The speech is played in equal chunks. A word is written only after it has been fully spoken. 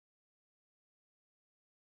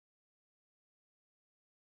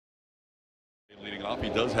off. He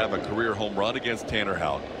does have a career home run against Tanner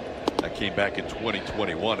Houck. That came back in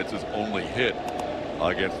 2021. It's his only hit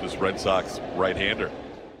against this Red Sox right-hander.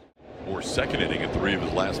 Or second inning in 3 of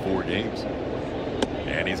his last 4 games.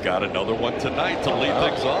 And he's got another one tonight to lead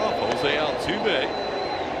things off. Jose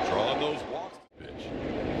Altuve drawing those walks to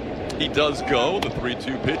pitch. He does go. The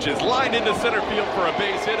 3-2 pitch is lined into center field for a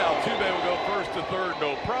base hit. Altuve will go first to third,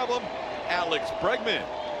 no problem. Alex Bregman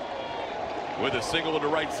with a single into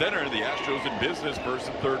right center. The Astros in business, first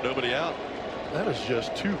and third, nobody out. That is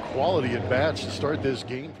just 2 quality at bats to start this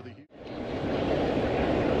game for the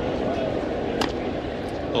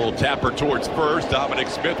little tapper towards first. Dominic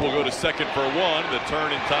Smith will go to second for 1. The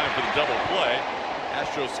turn in time for the double play.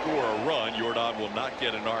 Astros score a run. Jordan will not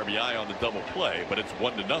get an RBI on the double play, but it's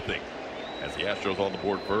 1-0 as the Astros on the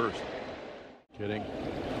board first. Kidding.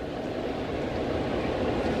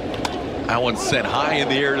 That one sent high in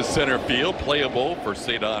the air to center field. Playable for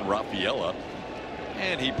Cedar Rafaela.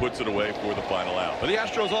 And he puts it away for the final out. But the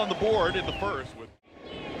Astros on the board in the first.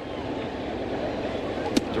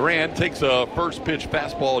 Duran takes a first pitch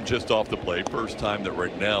fastball just off the plate. First time that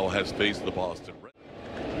Rednell has faced the Boston Red.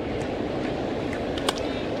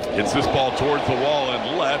 Hits this ball towards the wall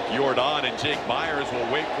and left. Jordan and Jake Myers will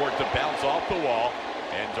wait for it to bounce off the wall.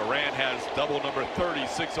 And Duran has double number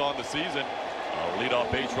 36 on the season. A leadoff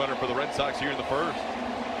base runner for the Red Sox here in the first.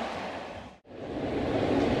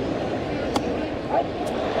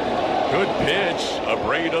 Good pitch.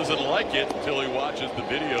 Abreu doesn't like it until he watches the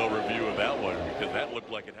video review of that one, because that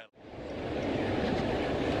looked like it had.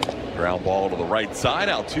 Ground ball to the right side.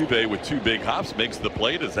 Altuve with 2 big hops makes the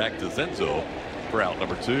play to Zach DeZenzo for out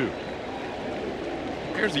number 2.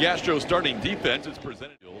 Here's the Astros starting defense. It's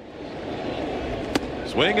presented.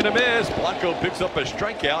 Swing and a miss. Blanco picks up a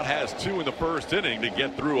strikeout. Has 2 in the first inning to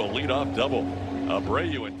get through a leadoff double.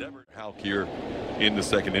 Abreu endeavored Houck here in the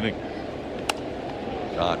second inning.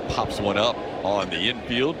 John pops one up on the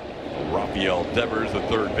infield. Rafael Devers, the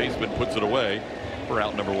third baseman, puts it away for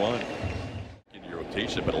out number 1. In your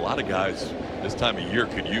rotation, but a lot of guys this time of year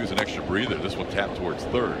could use an extra breather. This one tapped towards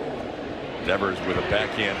third. Devers with a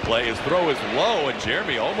backhand play. His throw is low, and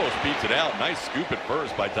Jeremy almost beats it out. Nice scoop at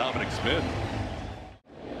first by Dominic Smith.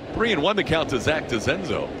 3-1 the count to Zach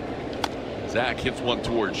DeZenzo. Zach hits one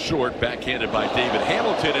towards short, backhanded by David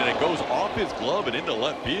Hamilton, and it goes off his glove and into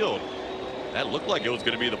left field. That looked like it was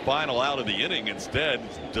going to be the final out of the inning. Instead,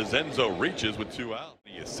 DeZenzo reaches with 2 out.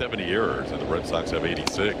 He has 70 errors, and the Red Sox have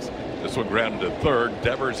 86. This one grounded to third.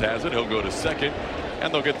 Devers has it. He'll go to second,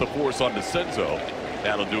 and they'll get the force on DeZenzo.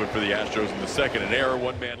 That'll do it for the Astros in the second. An error,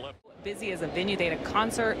 1 man left. Busy as a venue. They had a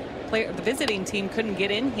concert. The visiting team couldn't get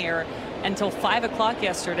in here until 5 o'clock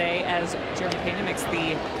yesterday as Jeremy Pena makes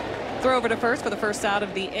the throw over to first for the first out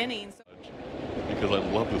of the inning. Because I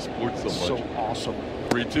love the sport so much. So awesome.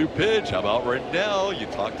 3-2 pitch. How about right now? You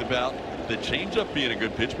talked about the changeup being a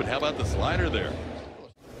good pitch, but how about the slider there?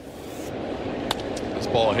 This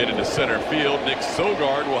ball hit into center field. Nick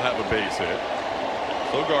Sogard will have a base hit.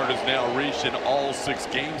 Sogard has now reached in all 6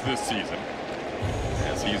 games this season,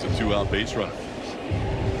 as he's a 2-out base runner.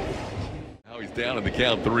 Now he's down in the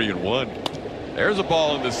count 3-1. There's a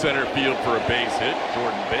ball in the center field for a base hit.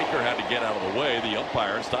 Jordan Baker had to get out of the way. The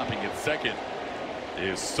umpire stopping at second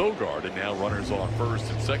is Sogard, and now runners on first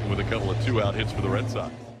and second with a couple of 2-out hits for the Red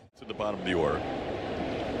Sox. To the bottom of the order.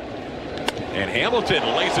 And Hamilton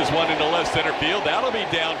laces one into left center field. That'll be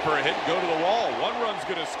down for a hit and go to the wall. 1 run's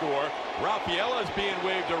going to score. Rafaela is being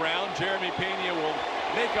waved around. Jeremy Pena will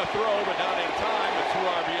make a throw, but not in time. A 2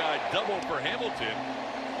 RBI double for Hamilton.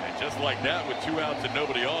 And just like that, with 2 outs and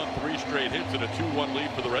nobody on, 3 straight hits and a 2-1 lead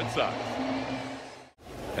for the Red Sox.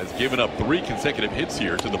 Has given up 3 consecutive hits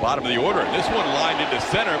here to the bottom of the order. And this one lined into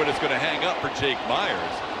center, but it's going to hang up for Jake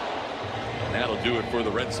Myers. And that'll do it for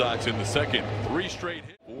the Red Sox in the second. 3 straight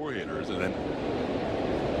hits, 4 hitters, and then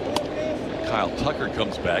Kyle Tucker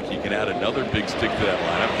comes back. He can add another big stick to that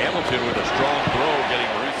lineup. Hamilton with a strong throw, getting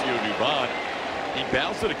Mauricio Dubon. He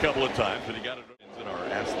bounced it a couple of times, but he got it in our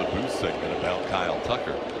Ask the Booth segment about Kyle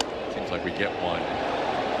Tucker. Seems like we get one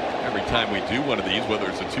every time we do one of these, whether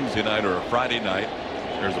it's a Tuesday night or a Friday night.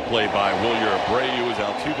 There's a play by Wilyer Abreu as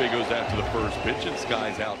Altuve goes after the first pitch and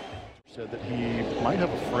skies out. Said that he might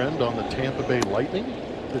have a friend on the Tampa Bay Lightning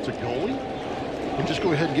that's a goalie. And just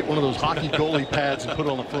go ahead and get one of those hockey goalie pads and put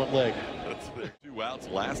it on the front leg. That's the 2 outs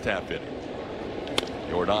last half inning.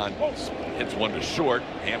 Jordan hits one to short.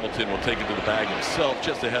 Hamilton will take it to the bag himself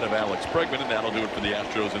just ahead of Alex Bregman, and that'll do it for the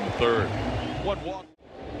Astros in the third. 1 walk.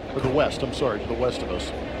 For the West, I'm sorry, to the west of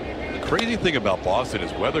us. The crazy thing about Boston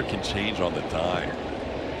is weather can change on the dime.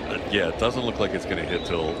 Yeah, it doesn't look like it's going to hit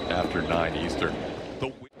till after 9 Eastern.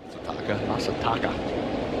 Masataka.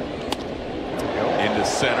 In Into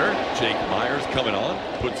center. Jake Myers coming on,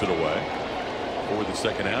 puts it away for the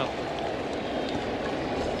second out.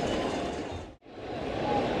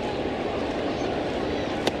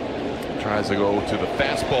 Tries to go to the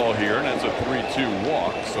fastball here, and that's a 3-2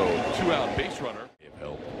 walk. So 2-out base runner.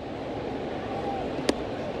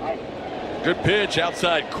 Good pitch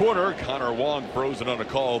outside corner. Connor Wong frozen on a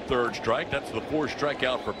called third strike. That's the 4th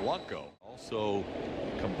strikeout for Blanco. Also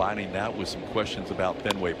combining that with some questions about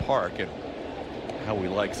Fenway Park and how we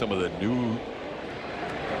like some of the new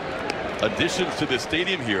additions to the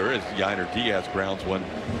stadium here as Yainer Diaz grounds one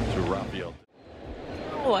to Rafael.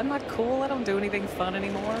 Oh, I'm not cool. I don't do anything fun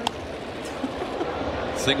anymore.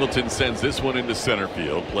 Singleton sends this one into center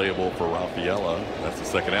field, playable for Rafaela. That's the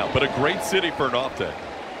second out, but a great city for an off day.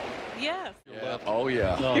 Yes. Yeah. Oh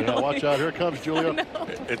yeah. No, you gotta watch out. Here it comes, Julia.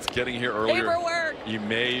 It's getting here earlier. Paperwork. You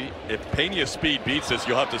may, if Pena's speed beats this,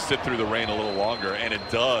 you'll have to sit through the rain a little longer, and it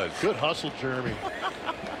does. Good hustle, Jeremy.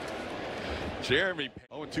 Jeremy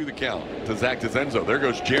 0-2 the count to Zach DeZenzo. There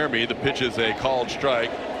goes Jeremy. The pitch is a called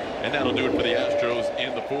strike, and that'll do it for the Astros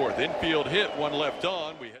in the 4th. Infield hit, one left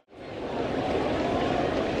on.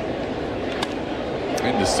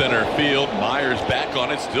 Into center field. Myers back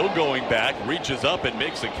on it, still going back, reaches up and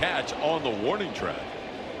makes a catch on the warning track.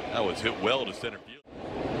 That was hit well to center field.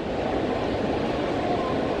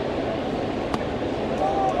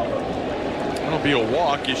 That'll be a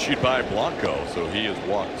walk issued by Blanco, so he has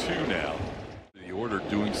walked 2 now. The order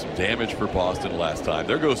doing some damage for Boston last time.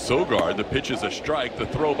 There goes Sogard. The pitch is a strike. The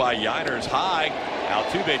throw by Yainer's high.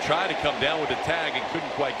 Altuve tried to come down with the tag and couldn't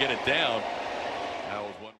quite get it down. That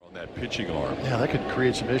was one on that pitching arm. Yeah, that could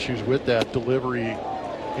create some issues with that delivery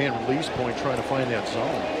and release point trying to find that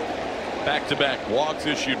zone. Back-to-back walks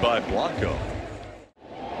issued by Blanco.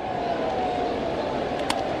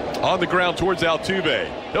 On the ground towards Altuve.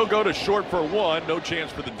 He'll go to short for 1. No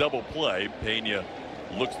chance for the double play. Pena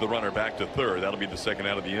looks the runner back to third. That'll be the second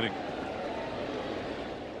out of the inning.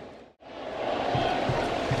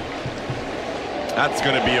 That's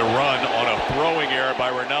going to be a run on a throwing error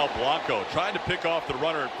by Ronel Blanco. Trying to pick off the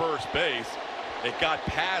runner at first base. It got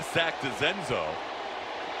past Zach DeZenzo.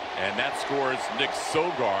 And that scores Nick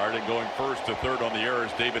Sogard. And going first to third on the error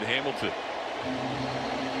is David Hamilton.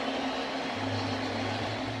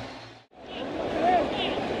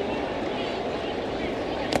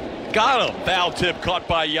 Got him. Foul tip caught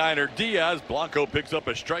by Yainer Diaz. Blanco picks up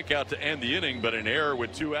a strikeout to end the inning, but an error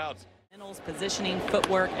with 2 outs. Positioning,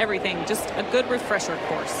 footwork, everything. Just a good refresher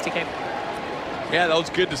course to get. Yeah, that was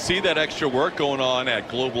good to see that extra work going on at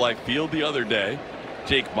Globe Life Field the other day.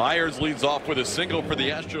 Jake Myers leads off with a single for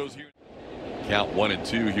the Astros here. Count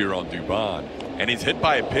 1-2 here on Dubon. And he's hit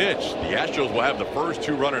by a pitch. The Astros will have the first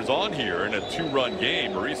 2 runners on here in a 2-run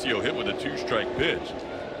game. Mauricio hit with a 2-strike pitch.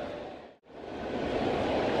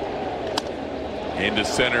 Into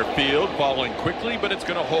center field, following quickly, but it's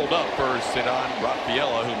going to hold up for Ceddanne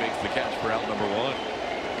Rafaela, who makes the catch for out number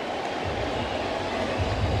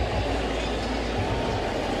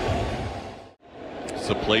 1. It's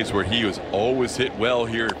a place where he was always hit well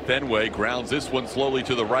here at Fenway. Grounds this one slowly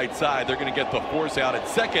to the right side. They're going to get the force out at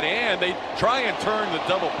second, and they try and turn the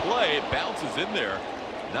double play. It bounces in there,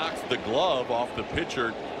 knocks the glove off the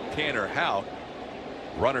pitcher, Tanner Houck.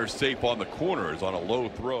 Runner safe on the corners on a low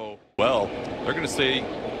throw. Well, they're going to say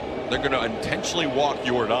they're going to intentionally walk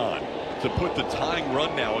Jordan to put the tying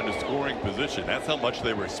run now into scoring position. That's how much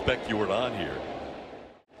they respect Jordan here.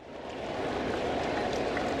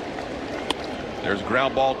 There's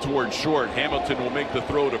ground ball towards short. Hamilton will make the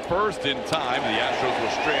throw to first in time. The Astros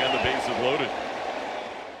will strand. The base is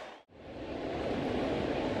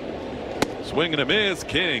loaded. Swing and a miss.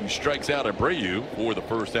 King strikes out Abreu for the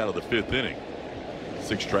first out of the 5th inning.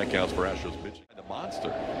 6 strikeouts for Astros pitching. The monster.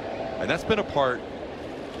 And that's been a part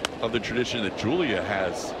of the tradition that Julia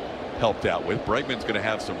has helped out with. Bregman's going to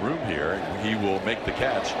have some room here, and he will make the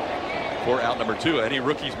catch for out number 2. Any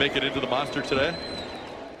rookies make it into the monster today?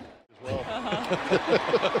 Well.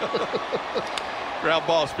 Ground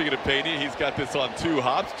ball, speaking of Pena, he's got this on 2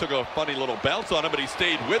 hops. Took a funny little bounce on him, but he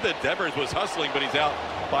stayed with it. Devers was hustling, but he's out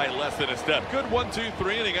by less than a step. Good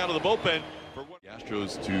 1-2-3 inning out of the bullpen. For the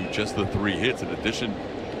Astros to just the 3 hits in addition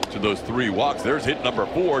to those 3 walks. There's hit number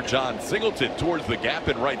 4. John Singleton towards the gap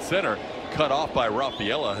in right center. Cut off by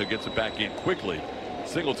Rafaela, who gets it back in quickly.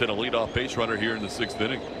 Singleton, a leadoff base runner here in the 6th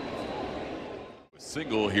inning.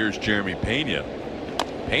 Single, here's Jeremy Pena.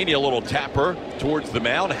 Pena, a little tapper towards the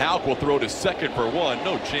mound. Houck will throw to second for 1.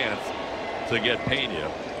 No chance to get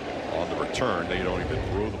Pena on the return. They don't even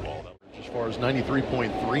throw the ball. As far as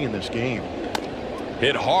 93.3 in this game.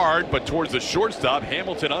 Hit hard, but towards the shortstop.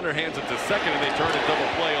 Hamilton underhands it to second, and they turn a double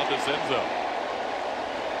play on DeZenzo.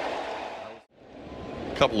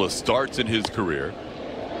 couple of starts in his career.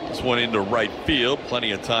 This one into right field.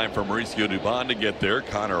 Plenty of time for Mauricio Dubon to get there.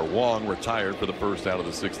 Connor Wong retired for the first out of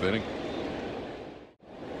the 6th inning.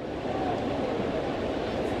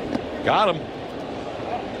 Got him.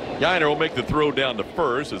 Yiner will make the throw down to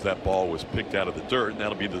first as that ball was picked out of the dirt, and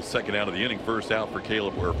that'll be the second out of the inning. First out for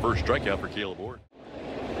Caleb, or first strikeout for Caleb Ward.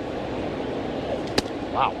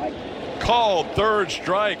 Wow. Called third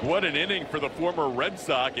strike. What an inning for the former Red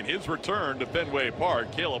Sox in his return to Fenway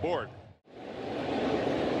Park. Caleb Ward.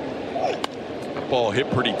 Ball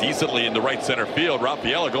hit pretty decently into right center field.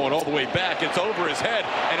 Rafaela going all the way back. It's over his head,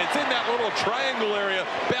 and it's in that little triangle area,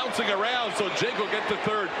 bouncing around, so Jake will get to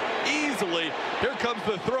third easily. Here comes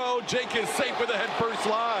the throw. Jake is safe with a head-first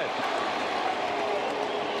slide.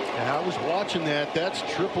 And I was watching that. That's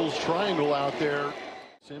triples triangle out there.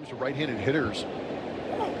 Sims right-handed hitters.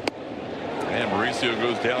 And Mauricio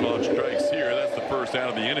goes down on strikes here. That's the first out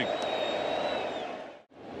of the inning.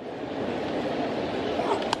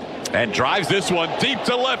 And drives this one deep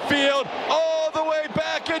to left field, all the way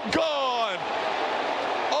back and gone.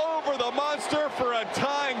 Over the monster for a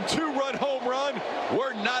tying 2-run home run.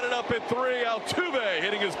 We're knotted up at 3. Altuve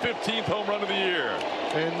hitting his 15th home run of the year.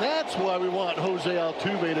 And that's why we want Jose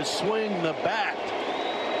Altuve to swing the bat.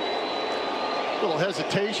 Little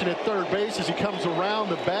hesitation at third base as he comes around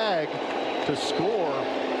the bag to score.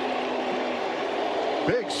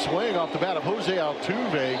 Big swing off the bat of Jose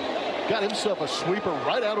Altuve. Got himself a sweeper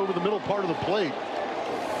right out over the middle part of the plate.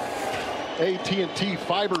 AT&T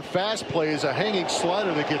fiber fast play is a hanging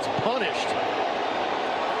slider that gets punished.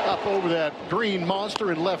 Up over that green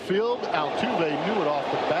monster in left field. Altuve knew it off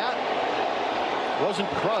the bat. Wasn't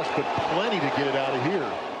crushed, but plenty to get it out of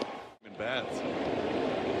here. Bats.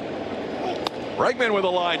 Bregman with a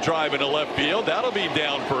line drive into left field. That'll be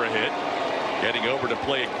down for a hit. Getting over to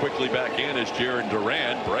play it quickly back in is Jaron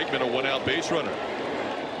Durant. Bregman a 1-out base runner.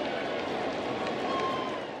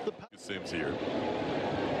 Sims here.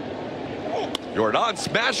 Jordan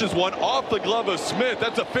smashes one off the glove of Smith.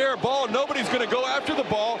 That's a fair ball. Nobody's going to go after the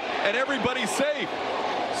ball, and everybody's safe.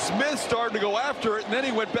 Smith started to go after it, and then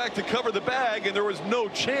he went back to cover the bag, and there was no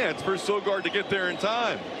chance for Sogard to get there in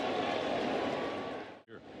time.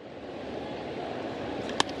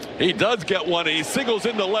 He does get one, and he singles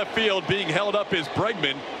into left field. Being held up is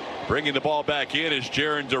Bregman. Bringing the ball back in is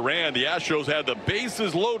Jaron Duran. The Astros had the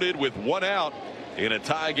bases loaded with 1 out in a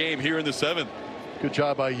tie game here in the 7th. Good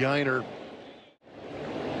job by Yiner.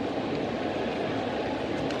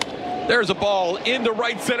 There's a ball into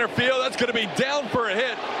right center field. That's going to be down for a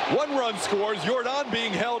hit. 1 run scores. Jordan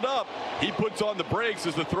being held up. He puts on the brakes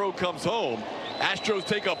as the throw comes home. Astros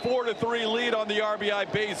take a 4-3 lead on the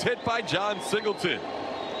RBI base hit by John Singleton.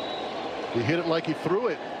 He hit it like he threw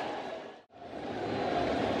it.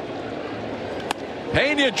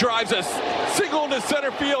 Pena drives a single into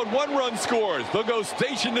center field. 1 run scores. They'll go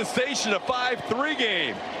station to station, a 5-3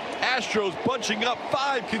 game. Astros bunching up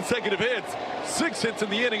 5 consecutive hits. 6 hits in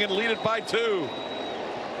the inning and lead it by 2.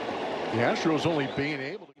 The Astros only being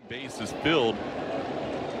able to. Base is filled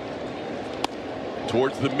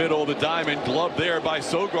towards the middle of the diamond. Glove there by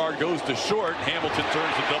Sogard goes to short. Hamilton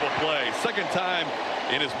turns a double play. Second time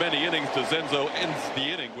in as many innings. DeZenzo ends the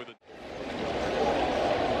inning with a.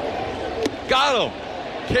 Got him.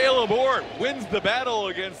 Caleb Ort wins the battle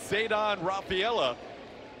against Ceddanne Rafaela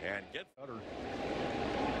and gets better.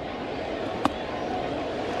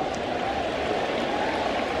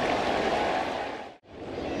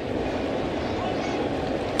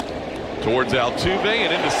 Towards Altuve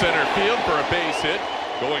and into center field for a base hit.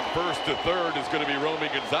 Going first to third is going to be Romy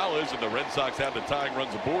Gonzalez, and the Red Sox have the tying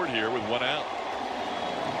runs aboard here with 1 out.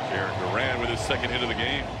 Jaron Duran with his 2nd hit of the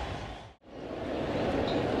game.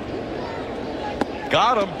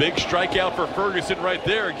 Got him. Big strikeout for Ferguson right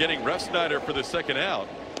there, getting Refsnyder for the 2nd out.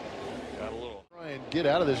 Got a little. Try and get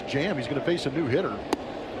out of this jam. He's going to face a new hitter.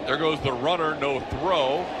 There goes the runner. No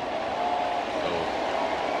throw.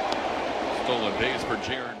 Stolen base for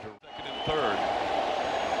Jaron. 2nd and 3rd.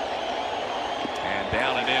 And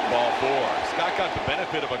down and in, ball 4. Scott got the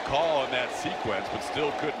benefit of a call in that sequence, but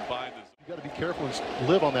still couldn't find this. You got to be careful and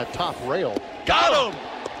live on that top rail. Got him.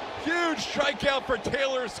 Huge strikeout for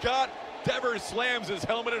Taylor Scott. Devers slams his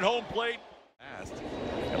helmet at home plate.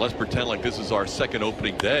 And let's pretend like this is our 2nd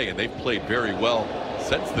opening day, and they've played very well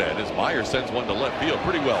since then as Meyer sends one to left field.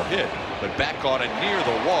 Pretty well hit, but back on it near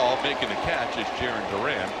the wall, making the catch is Jaron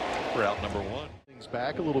Duran for out number 1. Things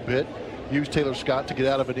back a little bit. Use Taylor Scott to get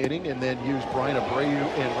out of an inning, and then use Brian Abreu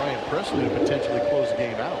and Ryan Presley to potentially close the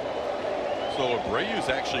game out. So Abreu's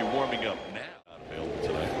actually warming up now. Not available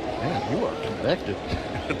tonight. Man, you are connected.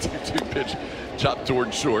 2-2 pitch. Chopped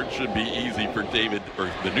towards short. Should be easy for David, or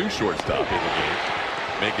the new shortstop in the game.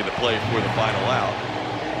 making the play for the final out.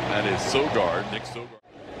 That is Sogard, Nick Sogard.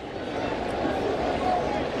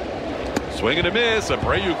 Swing and a miss.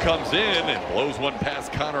 Abreu comes in and blows one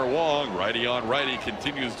past Connor Wong. Righty on righty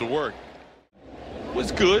continues to work.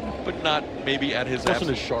 Was good, but not maybe at his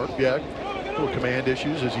Wasn't as sharp, yeah. Little command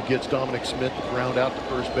issues as he gets Dominic Smith to ground out to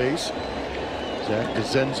first base. Zach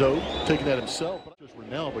DeZenzo taking that himself. Not just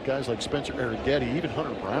Rennell, but guys like Spencer Arrighetti, even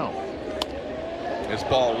Hunter Brown. This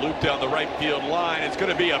ball looped down the right field line. It's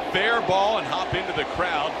going to be a fair ball and hop into the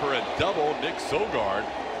crowd for a double. Nick Sogard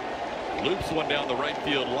loops one down the right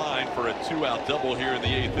field line for a 2-out double here in the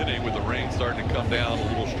 8th inning with the rain starting to come down a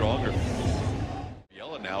little stronger.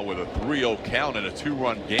 Yellen now with a 3-0 count in a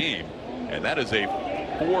 2-run game, and that is a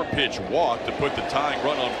 4-pitch walk to put the tying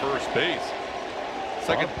run on first base.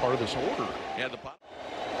 Second part of this order. Yeah, the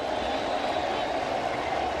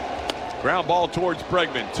ground ball towards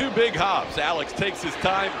Bregman. 2 big hops. Alex takes his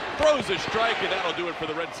time, throws a strike, and that'll do it for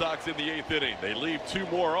the Red Sox in the 8th inning. They leave 2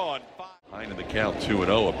 more on. Behind in the count,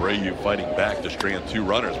 2-0. Abreu fighting back to strand 2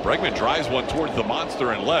 runners. Bregman drives one towards the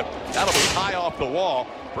monster and left. That'll be high off the wall.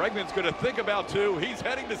 Bregman's going to think about 2. He's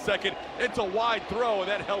heading to second. It's a wide throw, and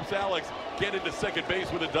that helps Alex get into second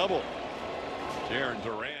base with a double. Jaron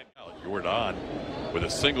Duran. Jordan with a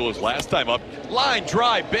single his last time up. Line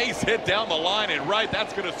drive, base hit down the line and right.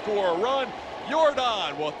 That's going to score a run.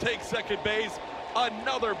 Jordan will take second base.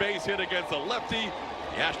 Another base hit against a lefty.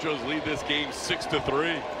 The Astros lead this game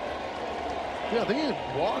 6-3. Yeah, they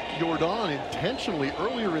had walked Jordan intentionally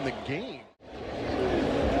earlier in the game.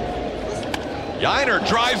 Yiner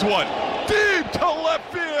drives one deep to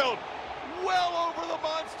left field. Well over the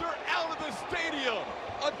monster, out of the stadium.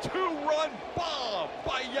 A 2-run bomb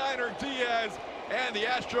by Yiner Diaz, and the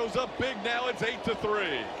Astros up big now. It's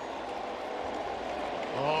 8-3.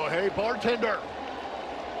 Oh, hey, bartender.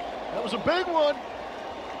 That was a big one.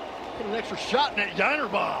 Put an extra shot in that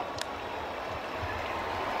Yiner bomb.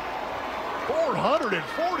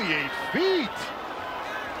 448 feet.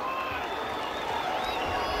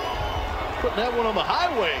 Putting that one on the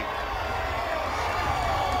highway.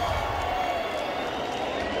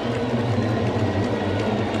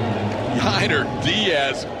 Yiner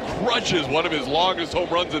Diaz crushes one of his longest home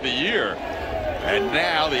runs of the year. And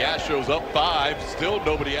now the Astros up 5, still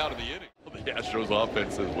nobody out of the inning. The Astros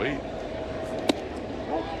offense says, wait.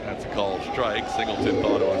 That's a called strike. Singleton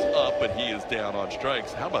thought it was up, but he is down on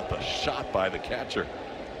strikes. How about the shot by the catcher?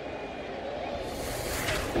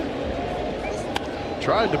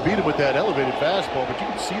 Tried to beat him with that elevated fastball, but you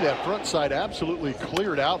can see that front side absolutely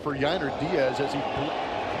cleared out for Yiner Diaz as he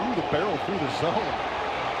threw the barrel through the zone.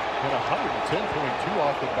 And 110.2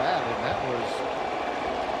 off the bat, and that was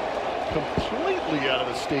completely out of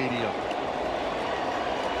the stadium.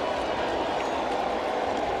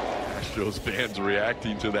 Astros fans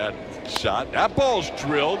reacting to that shot. That ball's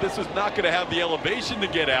drilled. This is not going to have the elevation to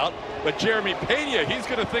get out, but Jeremy Pena, he's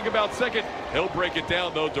going to think about second. He'll break it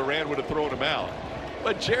down, though. Duran would have thrown him out.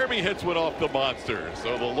 But Jeremy hits one off the monster.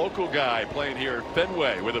 So the local guy playing here at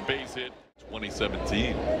Fenway with a base hit.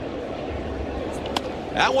 2017.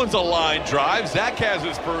 That one's a line drive. Zach has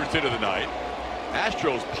his first hit of the night.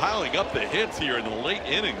 Astros piling up the hits here in the late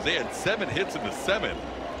innings. They had 7 hits in the 7th,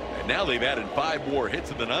 and now they've added 5 more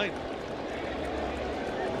hits in the 9th.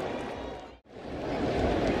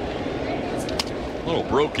 A little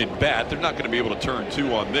broken bat. They're not going to be able to turn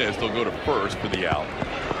 2 on this. They'll go to first for the out.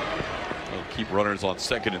 They'll keep runners on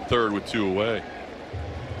second and third with 2 away.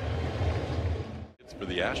 It's for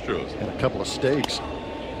the Astros. And a couple of stakes.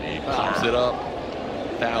 He pops it up.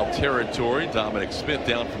 Foul territory. Dominic Smith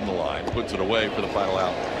down from the line. Puts it away for the final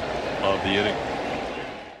out of the inning.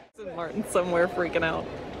 Martin somewhere freaking out.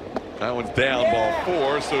 That one's down,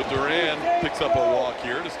 ball 4. So Duran picks up a walk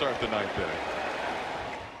here to start the 9th inning.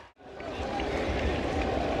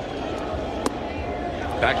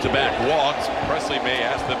 Back-to-back walks. Presley may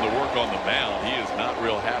ask them to work on the mound. He is not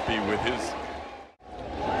real happy with his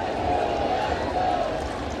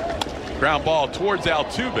ground ball towards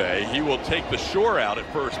Altuve. He will take the shore out at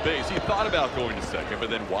first base. He thought about going to second,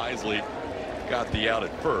 but then wisely got the out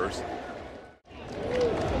at first.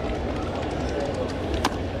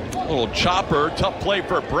 Little chopper, tough play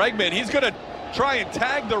for Bregman. He's going to try and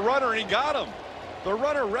tag the runner, and he got him. The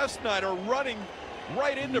runner, Refsnyder, running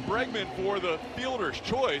right into Bregman for the fielder's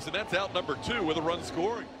choice, and that's out number 2 with a run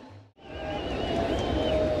scoring.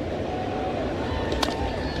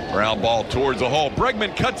 Ground ball towards the hole.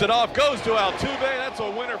 Bregman cuts it off, goes to Altuve. That's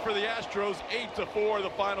a winner for the Astros. 8-4 the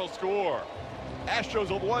final score. Astros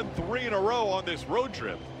have won 3 in a row on this road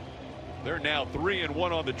trip. They're now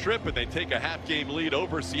 3-1 on the trip, and they take a half-game lead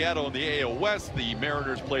over Seattle in the AL West. The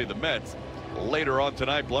Mariners play the Mets later on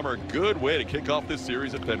tonight. Blummer, good way to kick off this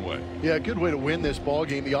series at Fenway. Yeah, good way to win this ball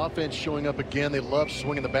game. The offense showing up again. They love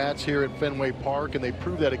swinging the bats here at Fenway Park, and they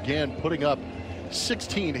proved that again, putting up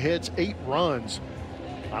 16 hits, 8 runs.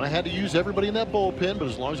 Kind of had to use everybody in that bullpen, but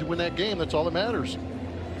as long as you win that game, that's all that matters.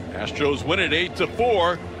 Astros win it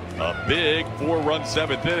 8-4. A big 4-run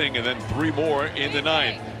 7th inning, and then 3 more in the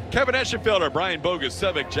 9th. Kevin Eschenfelder, Brian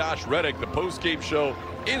Bogusevic, Josh Reddick. The post-game show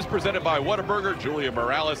is presented by Whataburger. Julia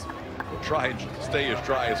Morales will try and stay as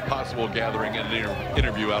dry as possible, gathering an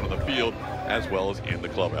interview out on the field as well as in the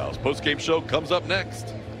clubhouse. Post-game show comes up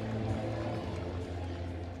next.